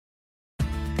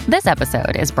This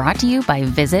episode is brought to you by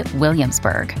Visit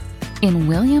Williamsburg. In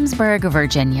Williamsburg,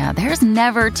 Virginia, there's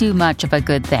never too much of a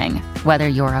good thing. Whether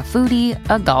you're a foodie,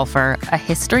 a golfer, a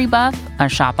history buff, a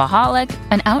shopaholic,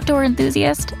 an outdoor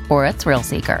enthusiast, or a thrill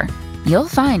seeker, you'll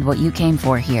find what you came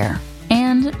for here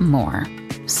and more.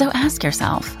 So ask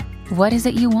yourself, what is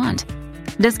it you want?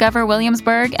 Discover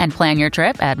Williamsburg and plan your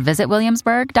trip at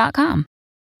visitwilliamsburg.com.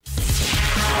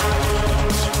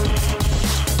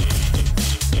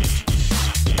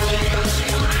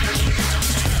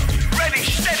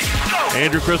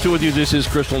 Andrew Krystal with you. This is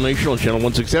Krystal Nation on Channel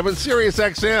 167,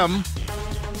 SiriusXM.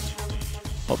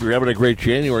 Hope you're having a great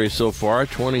January so far.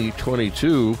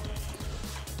 2022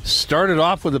 started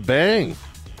off with a bang.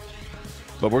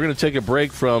 But we're going to take a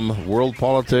break from world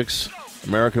politics,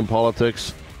 American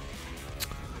politics,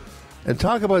 and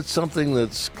talk about something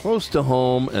that's close to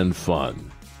home and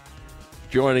fun.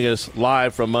 Joining us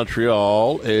live from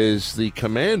Montreal is the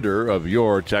commander of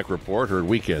your tech report, heard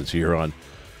weekends here on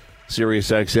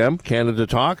SiriusXM, Canada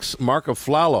Talks, Marc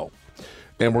Aflalo.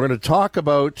 And we're going to talk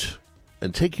about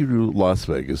and take you to Las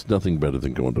Vegas. Nothing better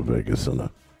than going to Vegas on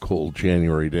a cold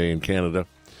January day in Canada.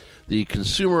 The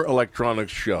Consumer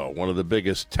Electronics Show, one of the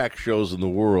biggest tech shows in the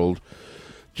world,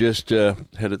 just had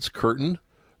its curtain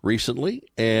recently.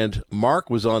 And Marc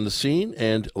was on the scene.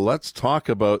 And let's talk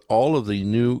about all of the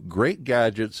new great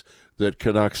gadgets that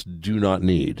Canucks do not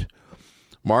need.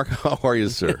 Marc, how are you,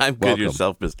 sir? I'm good. Welcome.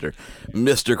 Yourself, Mr.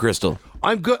 Krystal.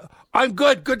 I'm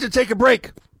good. Good to take a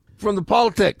break from the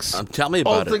politics. Tell me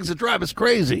about all the things that drive us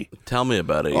crazy. Tell me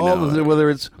about it. Whether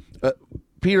it's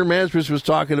Peter Mansbridge was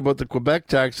talking about the Quebec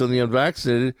tax on the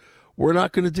unvaccinated. We're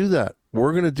not going to do that.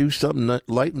 We're going to do something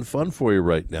light and fun for you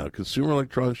right now. Consumer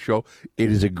Electronics Show.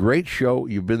 It is a great show.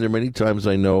 You've been there many times,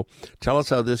 I know. Tell us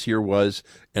how this year was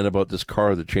and about this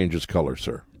car that changes color,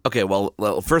 sir. Okay, well,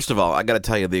 first of all, I got to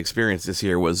tell you the experience this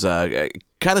year was kind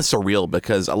of surreal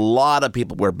because a lot of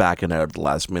people were backing out at the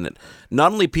last minute.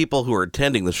 Not only people who were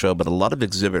attending the show, but a lot of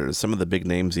exhibitors, some of the big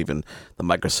names, even the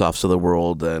Microsofts of the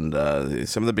world, and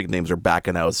some of the big names are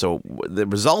backing out. So the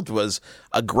result was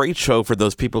a great show for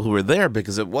those people who were there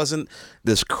because it wasn't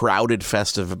this crowded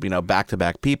fest of,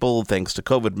 back-to-back people thanks to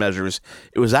COVID measures.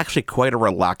 It was actually quite a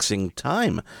relaxing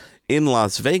time in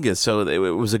Las Vegas, so it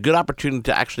was a good opportunity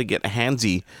to actually get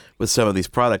handsy with some of these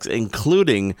products,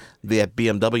 including the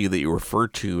BMW that you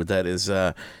referred to. That is,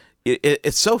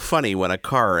 it's so funny when a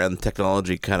car and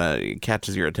technology kind of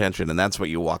catches your attention, and that's what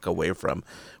you walk away from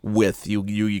with.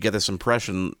 You get this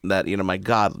impression that, my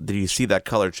God, did you see that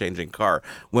color-changing car?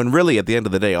 When really, at the end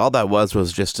of the day, all that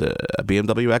was just a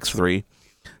BMW X3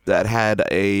 that had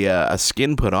a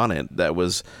skin put on it that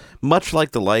was much like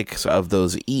the likes of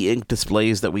those e-ink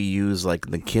displays that we use,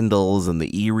 like the Kindles and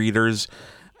the e-readers.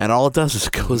 And all it does is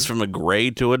it goes from a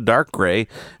gray to a dark gray,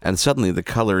 and suddenly the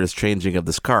color is changing of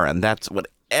this car. And that's what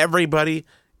everybody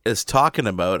is talking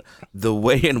about, the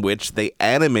way in which they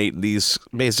animate these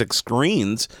basic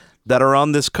screens that are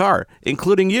on this car,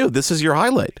 including you. This is your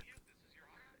highlight.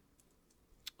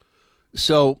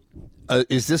 So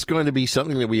is this going to be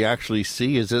something that we actually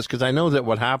see? Is this, because I know that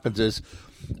what happens is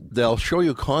they'll show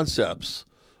you concepts,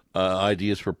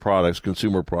 ideas for products,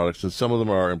 consumer products, and some of them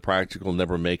are impractical,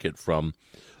 never make it from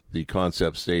the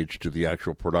concept stage to the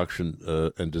actual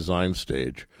production and design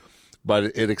stage.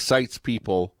 But it excites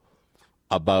people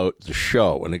about the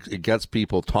show, and it gets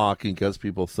people talking, gets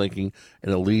people thinking,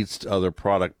 and it leads to other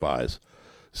product buys.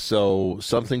 So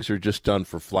some things are just done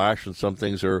for flash, and some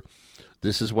things are,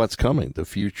 this is what's coming. The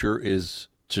future is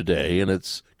today, and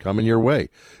it's coming your way.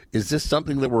 Is this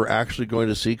something that we're actually going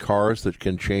to see, cars that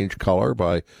can change color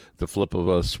by the flip of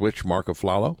a switch, Marc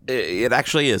Aflalo? It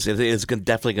actually is. It is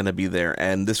definitely going to be there.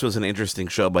 And this was an interesting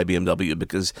show by BMW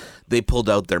because they pulled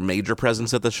out their major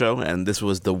presence at the show, and this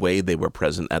was the way they were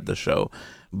present at the show,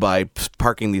 by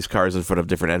parking these cars in front of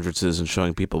different entrances and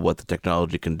showing people what the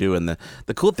technology can do. And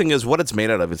the cool thing is what it's made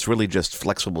out of. It's really just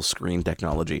flexible screen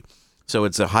technology. So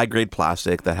it's a high-grade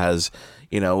plastic that has,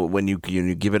 when you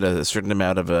give it a certain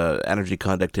amount of energy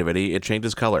conductivity, it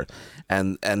changes color.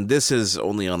 And this is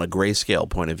only on a grayscale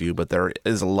point of view, but there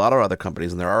is a lot of other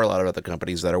companies, and there are a lot of other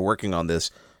companies that are working on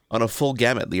this on a full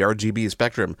gamut, the RGB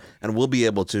spectrum, and we'll be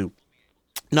able to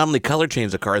not only color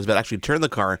change the cars, but actually turn the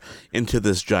car into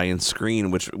this giant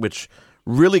screen, which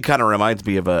really kind of reminds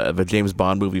me of a James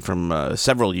Bond movie from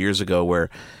several years ago where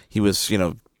he was,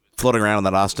 floating around on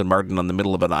that Aston Martin on the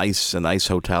middle of an ice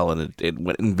hotel, and it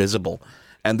went invisible.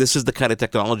 And this is the kind of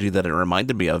technology that it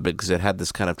reminded me of because it had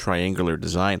this kind of triangular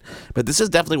design. But this is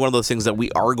definitely one of those things that we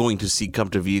are going to see come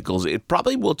to vehicles. It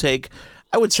probably will take,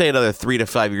 I would say, another 3 to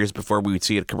 5 years before we would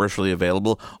see it commercially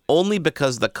available, only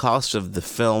because the cost of the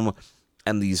film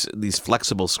and these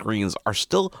flexible screens are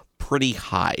still pretty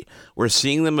high. We're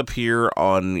seeing them appear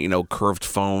on, curved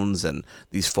phones and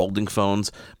these folding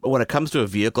phones. But when it comes to a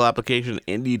vehicle application,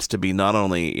 it needs to be not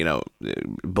only,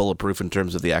 bulletproof in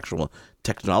terms of the actual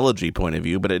technology point of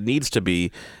view, but it needs to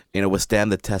be,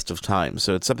 withstand the test of time.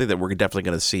 So it's something that we're definitely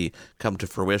going to see come to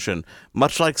fruition,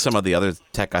 much like some of the other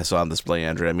tech I saw on display,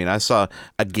 Andrew. I mean, I saw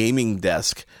a gaming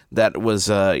desk that was,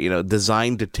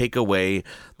 designed to take away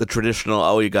the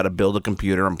traditional, you got to build a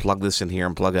computer and plug this in here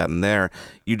and plug that in there.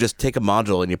 You just take a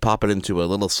module and you pop it into a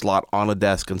little slot on a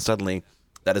desk, and suddenly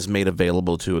that is made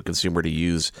available to a consumer to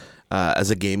use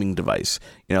as a gaming device.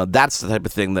 That's the type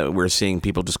of thing that we're seeing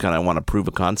people just kind of want to prove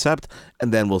a concept,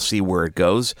 and then we'll see where it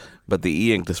goes. But the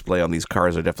e-ink display on these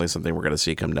cars are definitely something we're going to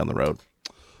see come down the road.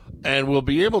 And we'll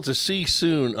be able to see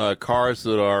soon cars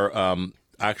that are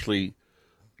actually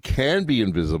can be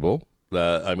invisible.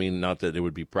 Not that it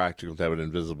would be practical to have an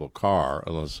invisible car,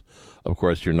 unless, of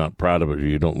course, you're not proud of it or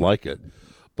you don't like it.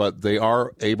 But they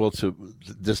are able to,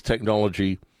 this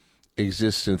technology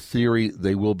exists in theory.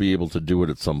 They will be able to do it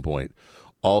at some point.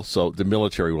 Also, the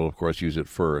military will, of course, use it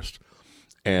first.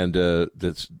 And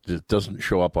it doesn't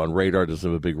show up on radar, doesn't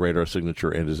have a big radar signature,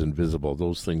 and is invisible.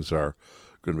 Those things are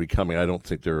going to be coming. I don't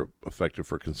think they're effective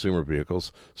for consumer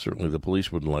vehicles. Certainly the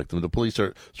police wouldn't like them. The police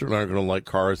certainly aren't going to like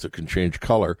cars that can change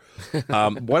color.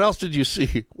 What else did you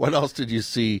see? What else did you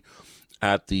see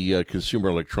at the Consumer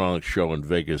Electronics Show in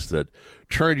Vegas that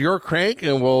turned your crank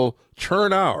and will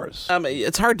turn ours?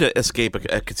 It's hard to escape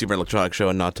a Consumer Electronics Show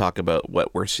and not talk about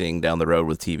what we're seeing down the road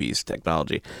with TVs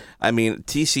technology. I mean,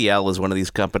 TCL is one of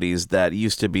these companies that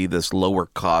used to be this lower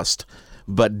cost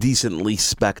but decently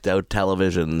spec'd out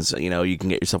televisions. You can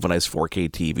get yourself a nice 4K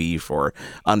TV for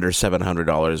under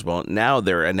 $700. Well, now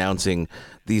they're announcing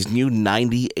these new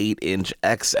 98-inch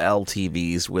XL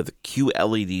TVs with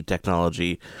QLED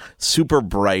technology, super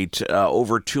bright,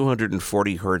 over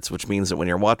 240 hertz, which means that when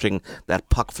you're watching that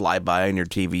puck fly by on your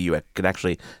TV, you can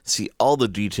actually see all the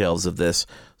details of this.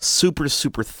 Super,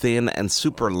 super thin and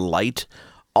super light,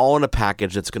 all in a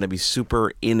package that's going to be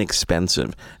super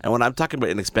inexpensive. And when I'm talking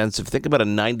about inexpensive, think about a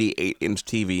 98-inch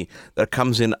TV that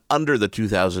comes in under the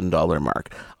 $2,000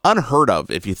 mark. Unheard of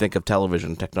if you think of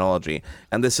television technology.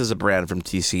 And this is a brand from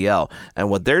TCL. And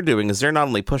what they're doing is they're not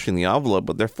only pushing the envelope,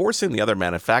 but they're forcing the other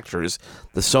manufacturers,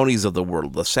 the Sonys of the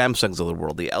world, the Samsungs of the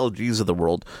world, the LGs of the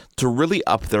world, to really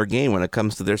up their game when it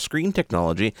comes to their screen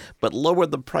technology, but lower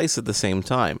the price at the same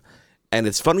time. And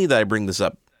it's funny that I bring this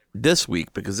up this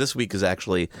week, because this week is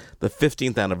actually the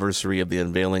 15th anniversary of the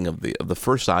unveiling of the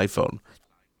first iPhone.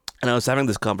 And I was having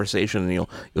this conversation, and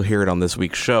you'll hear it on this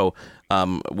week's show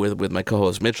with my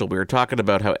co-host Mitchell. We were talking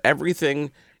about how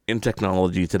everything in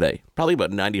technology today, probably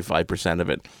about 95% of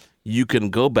it, you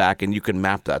can go back and you can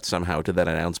map that somehow to that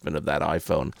announcement of that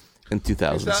iPhone in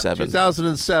 2007.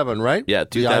 2007, right? Yeah,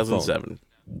 2007.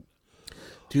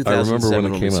 2007, I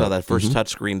remember when we saw that first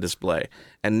touchscreen display.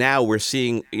 And now we're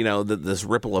seeing, this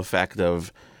ripple effect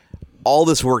of all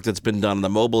this work that's been done on the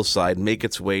mobile side make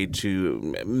its way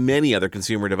to many other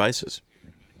consumer devices.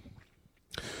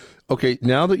 Okay,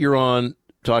 now that you're on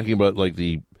talking about like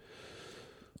the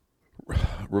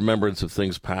remembrance of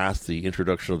things past, the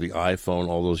introduction of the iPhone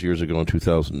all those years ago in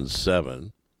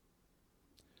 2007,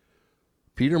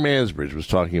 Peter Mansbridge was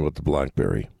talking about the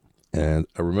BlackBerry. And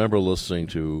I remember listening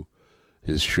to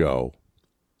his show,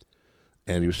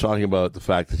 and he was talking about the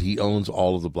fact that he owns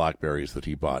all of the BlackBerries that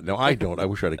he bought. Now, I don't. I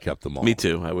wish I'd have kept them all. Me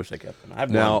too. I wish I kept them.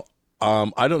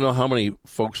 I don't know how many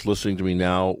folks listening to me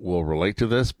now will relate to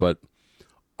this, but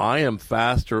I am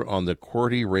faster on the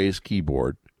QWERTY raised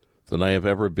keyboard than I have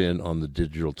ever been on the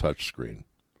digital touchscreen.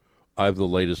 I have the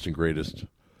latest and greatest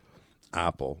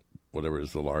Apple, whatever it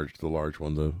is, the large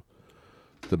one,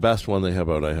 the best one they have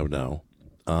out. I have now.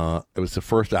 It was the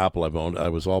first Apple I've owned. I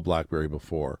was all BlackBerry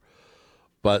before.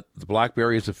 But the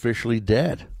BlackBerry is officially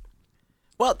dead.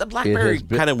 Well, the BlackBerry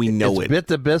we know it. It's bit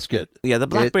the biscuit. Yeah, the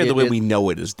BlackBerry, the way we know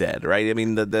it, is dead, right? I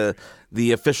mean, the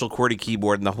official QWERTY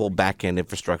keyboard and the whole back-end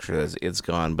infrastructure, it's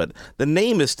gone. But the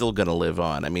name is still going to live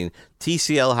on. I mean,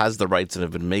 TCL has the rights and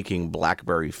have been making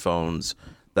BlackBerry phones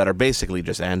that are basically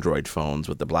just Android phones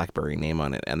with the BlackBerry name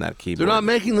on it and that keyboard. They're not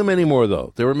making them anymore,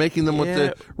 though. They were making them with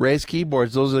the raised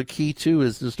keyboards. Those are the Key 2.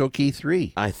 There's no Key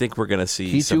 3. I think we're going to see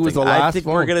Key something. 2 was the last I think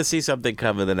phone. we're going to see something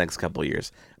come in the next couple of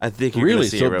years. I think you're really? going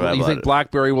to see a revival. You think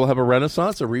BlackBerry will have a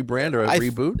renaissance, a rebrand, or a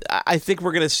reboot? I think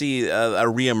we're going to see a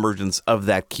reemergence of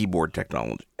that keyboard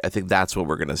technology. I think that's what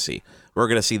we're going to see. We're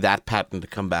going to see that patent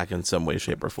come back in some way,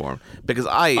 shape, or form. Because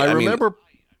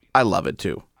I love it,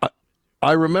 too.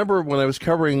 I remember when I was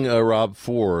covering Rob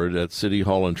Ford at City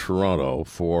Hall in Toronto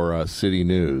for City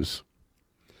News,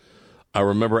 I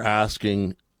remember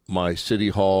asking my City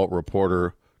Hall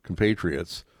reporter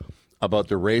compatriots about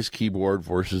the raised keyboard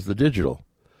versus the digital.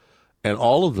 And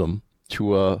all of them,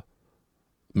 to a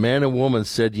man and woman,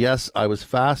 said, yes, I was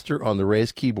faster on the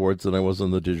raised keyboards than I was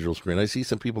on the digital screen. I see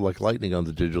some people like lightning on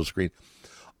the digital screen.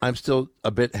 I'm still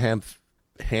a bit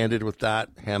ham-handed with that,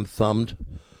 ham-thumbed.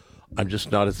 I'm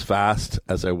just not as fast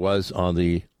as I was on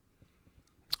the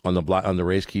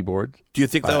raised keyboard. Do you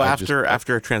think, though, after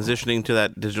transitioning to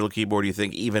that digital keyboard, you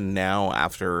think even now,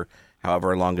 after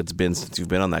however long it's been since you've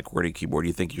been on that QWERTY keyboard,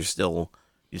 you think you'd still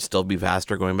be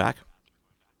faster going back?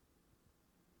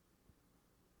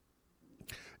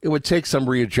 It would take some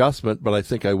readjustment, but I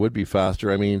think I would be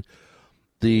faster. I mean,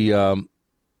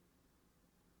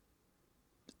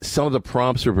 some of the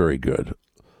prompts are very good.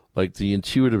 Like the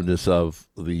intuitiveness of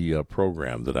the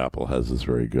program that Apple has is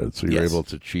very good. So you're able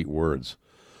to cheat words.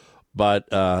 But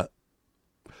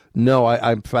no,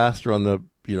 I'm faster on the,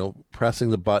 pressing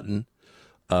the button.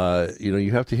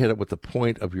 You have to hit it with the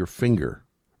point of your finger,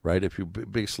 right? If you're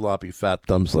big, sloppy, fat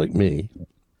thumbs like me.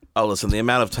 Oh, listen, the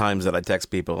amount of times that I text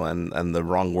people and the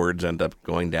wrong words end up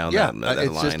going down that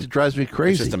line. It drives me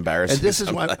crazy. It's just embarrassing. And this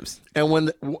sometimes. And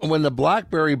when the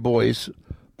BlackBerry boys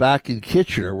back in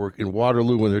Kitchener were in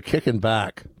Waterloo, when they're kicking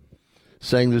back,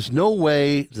 saying there's no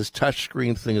way this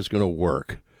touchscreen thing is going to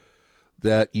work,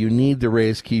 that you need the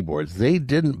raised keyboards, they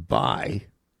didn't buy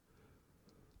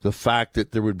the fact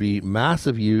that there would be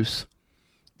massive use,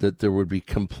 that there would be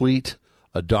complete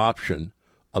adoption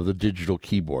of the digital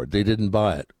keyboard. They didn't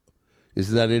buy it.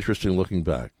 Isn't that interesting looking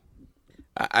back?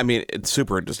 I mean, it's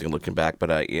super interesting looking back, but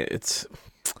it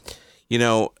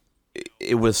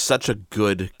was such a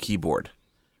good keyboard.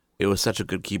 It was such a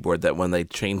good keyboard that when they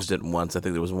changed it once, I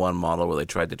think there was one model where they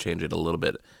tried to change it a little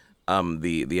bit.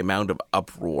 The amount of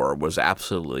uproar was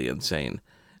absolutely insane.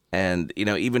 And,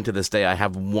 even to this day, I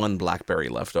have one BlackBerry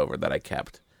left over that I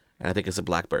kept. And I think it's a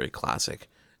BlackBerry Classic.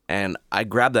 And I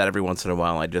grab that every once in a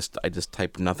while. I just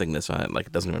type nothingness on it, like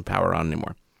it doesn't even power on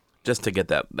anymore, just to get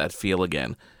that feel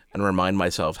again and remind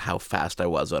myself how fast I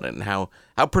was on it and how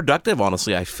productive,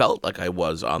 honestly, I felt like I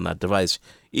was on that device.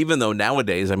 Even though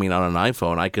nowadays, on an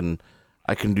iPhone,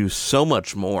 I can do so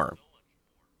much more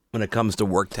when it comes to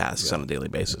work tasks on a daily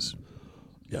basis.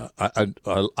 Yeah,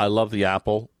 I love the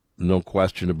Apple, no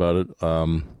question about it.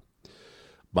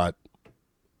 But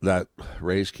that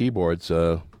raised keyboards.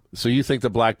 So you think the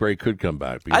BlackBerry could come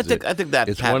back? I think that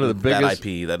it's patent, one of the biggest, that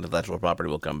IP, that intellectual property,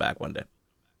 will come back one day.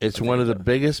 It's one of the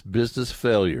biggest business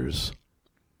failures.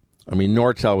 I mean,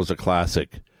 Nortel was a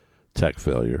classic tech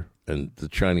failure, and the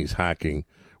Chinese hacking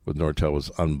with Nortel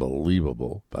was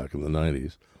unbelievable back in the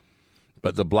 90s.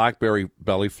 But the BlackBerry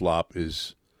belly flop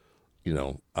is,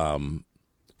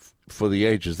 for the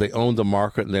ages. They owned the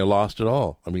market and they lost it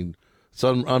all. I mean, it's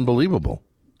unbelievable.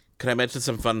 Can I mention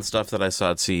some fun stuff that I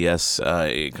saw at CES?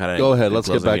 Go ahead. Let's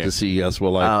get back to CES.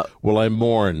 Will I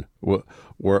mourn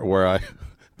where I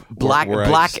Black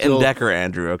and Decker,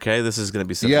 Andrew? Okay, this is going to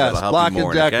be something that'll help Black you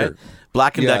mourn. And Decker. Okay?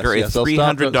 Black and Decker, a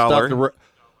 $300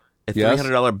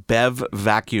 $300 Bev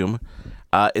vacuum.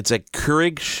 It's a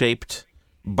Keurig shaped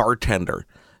bartender.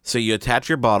 So you attach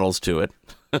your bottles to it,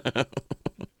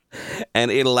 and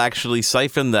it'll actually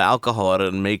siphon the alcohol out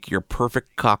and make your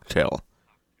perfect cocktail.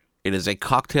 It is a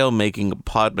cocktail-making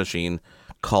pod machine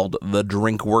called the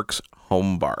DrinkWorks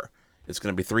Home Bar. It's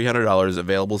going to be $300,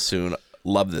 available soon.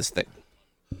 Love this thing.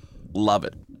 Love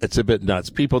it. It's a bit nuts.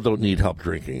 People don't need help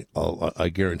drinking. I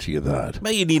guarantee you that.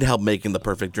 But you need help making the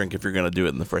perfect drink if you're going to do it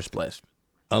in the first place.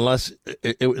 Unless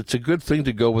it's a good thing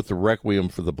to go with the Requiem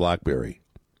for the BlackBerry.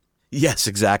 Yes,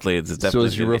 exactly. It's definitely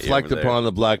so as you reflect upon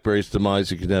the BlackBerry's demise,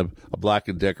 you can have a Black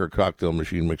 & Decker cocktail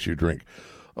machine mix your drink.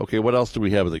 Okay, what else do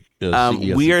we have at the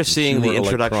CES? We are seeing the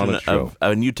introduction of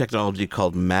a new technology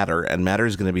called Matter, and Matter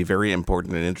is going to be very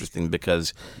important and interesting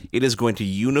because it is going to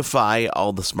unify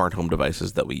all the smart home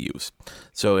devices that we use.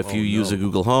 So if you use a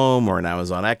Google Home or an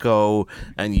Amazon Echo,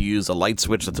 and you use a light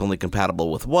switch that's only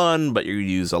compatible with one, but you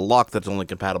use a lock that's only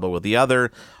compatible with the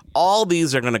other, all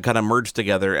these are going to kind of merge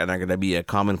together and are going to be a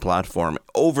common platform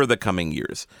over the coming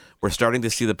years. We're starting to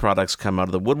see the products come out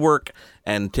of the woodwork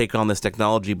and take on this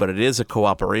technology, but it is a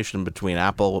cooperation between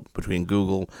Apple, between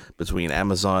Google, between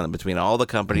Amazon, and between all the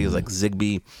companies like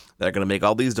Zigbee that are going to make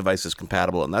all these devices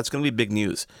compatible, and that's going to be big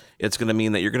news. It's going to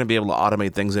mean that you're going to be able to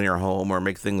automate things in your home or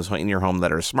make things in your home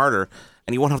that are smarter,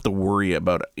 and you won't have to worry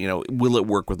about, will it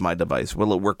work with my device?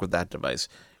 Will it work with that device?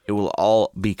 It will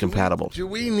all be compatible. Do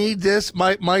we need this?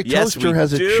 My toaster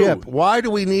has a chip. Why do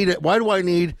we need it? Why do I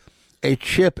need a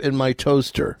chip in my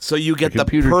toaster? So you get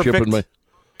the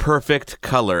perfect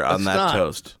color on that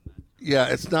toast. Yeah,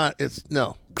 it's not. It's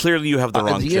no. Clearly, you have the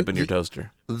wrong chip in your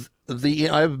toaster.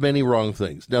 I have many wrong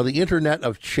things. Now, the Internet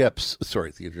of Things,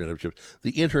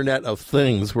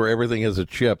 where everything is a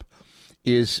chip,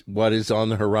 is what is on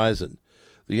the horizon.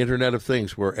 The Internet of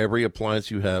Things, where every appliance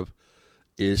you have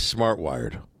is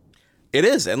smart-wired. It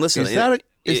is. And listen, is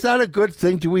that a good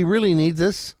thing? Do we really need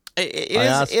this?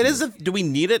 It is. Do we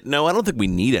need it? No, I don't think we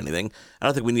need anything. I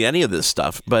don't think we need any of this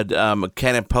stuff. But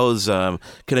can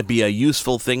it be a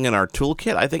useful thing in our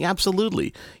toolkit? I think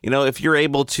absolutely. If you're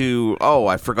able to,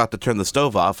 I forgot to turn the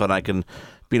stove off, and I can,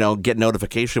 get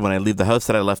notification when I leave the house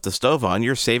that I left the stove on,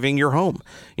 you're saving your home.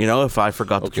 If I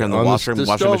forgot to turn the washing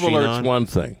machine on. The stove alert's one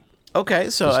thing. Okay,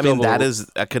 so that is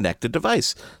a connected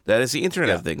device. That is the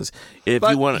Internet of Things. If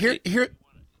you want,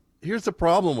 here's the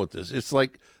problem with this. It's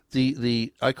like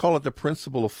I call it the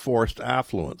principle of forced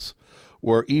affluence,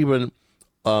 where even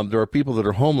there are people that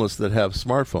are homeless that have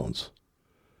smartphones.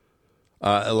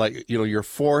 You're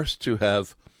forced to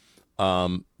have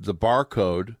the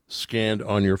barcode scanned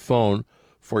on your phone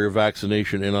for your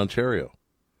vaccination in Ontario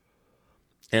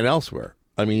and elsewhere.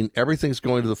 I mean, everything's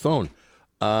going to the phone.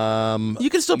 You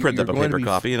can still print up a paper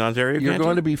copy in Ontario. You're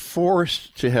going to be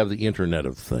forced to have the Internet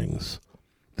of Things.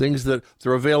 Things that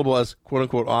they're available as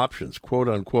quote-unquote options,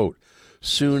 quote-unquote.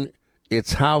 Soon,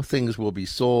 it's how things will be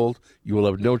sold. You will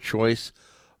have no choice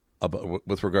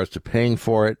with regards to paying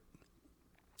for it.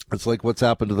 It's like what's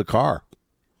happened to the car.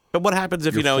 But what happens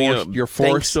if you're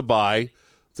forced to buy?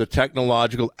 The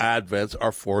technological advents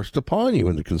are forced upon you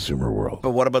in the consumer world.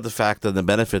 But what about the fact that the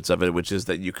benefits of it, which is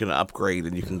that you can upgrade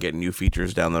and you can get new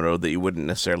features down the road that you wouldn't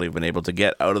necessarily have been able to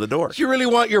get out of the door? Do you really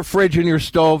want your fridge and your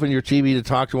stove and your TV to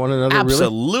talk to one another?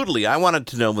 Absolutely. Really? I wanted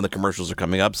to know when the commercials are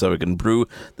coming up so we can brew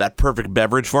that perfect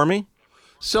beverage for me.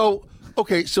 So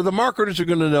the marketers are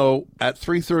going to know at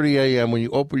 3:30 a.m. when you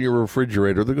open your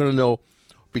refrigerator, they're going to know,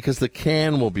 because the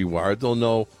can will be wired, they'll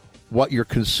know what you're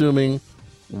consuming,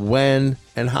 when,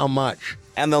 and how much.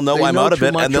 And they'll know I'm out of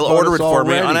it, and they'll order it for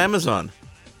me on Amazon.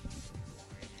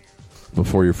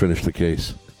 Before you finish the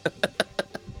case.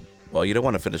 Well, you don't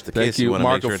want to finish the case. Thank you,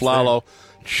 Marc Aflalo.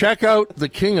 Check out the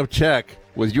King of Tech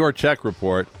with your Tech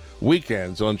Report,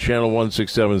 weekends on Channel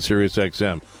 167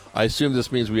 SiriusXM. I assume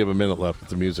this means we have a minute left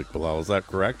with the music, Bilal. Is that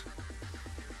correct?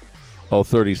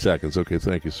 30 seconds. Okay,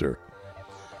 thank you, sir.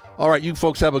 All right, you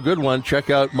folks have a good one. Check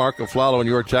out Marc Aflalo and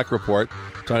your Tech Report,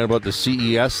 talking about the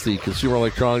CES, the Consumer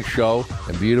Electronics Show,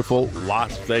 in beautiful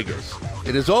Las Vegas.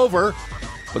 It is over,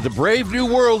 but the brave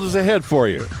new world is ahead for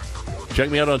you. Check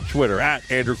me out on Twitter,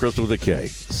 at Andrew Krystal with a K.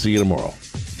 See you tomorrow.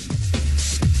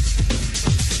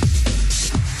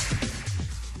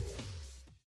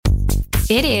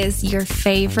 It is your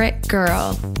favorite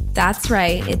girl. That's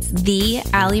right, it's the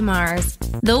Ali Mars,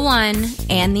 the one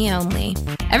and the only.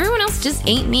 Everyone else just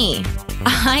ain't me.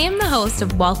 I am the host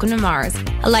of Welcome to Mars,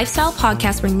 a lifestyle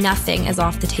podcast where nothing is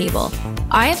off the table.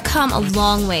 I have come a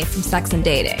long way from sex and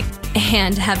dating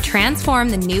and have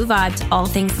transformed the new vibe to all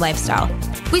things lifestyle.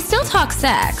 We still talk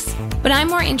sex, but I'm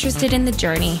more interested in the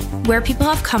journey, where people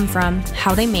have come from,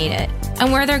 how they made it,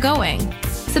 and where they're going.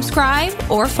 Subscribe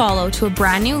or follow to a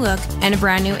brand new look and a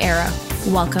brand new era.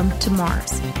 Welcome to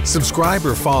Mars. Subscribe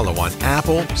or follow on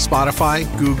Apple, Spotify,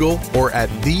 Google, or at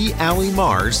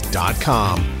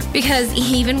thealimars.com. Because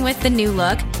even with the new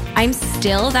look, I'm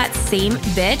still that same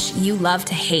bitch you love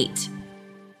to hate.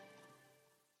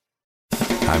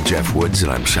 I'm Jeff Woods,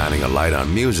 and I'm shining a light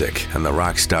on music and the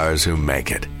rock stars who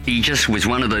make it. He just was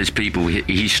one of those people,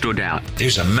 he stood out. He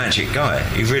was a magic guy.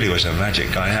 He really was a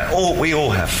magic guy. We all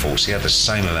have faults. He had the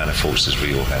same amount of faults as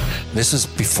we all had. This was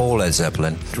before Led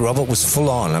Zeppelin. Robert was full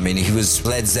on. I mean, he was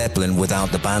Led Zeppelin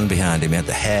without the band behind him. He had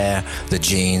the hair, the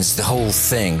jeans, the whole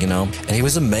thing, and he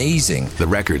was amazing. The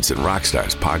Records and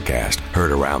Rockstars podcast,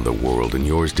 heard around the world and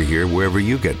yours to hear wherever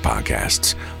you get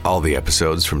podcasts. All the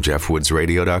episodes from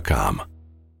JeffWoodsRadio.com.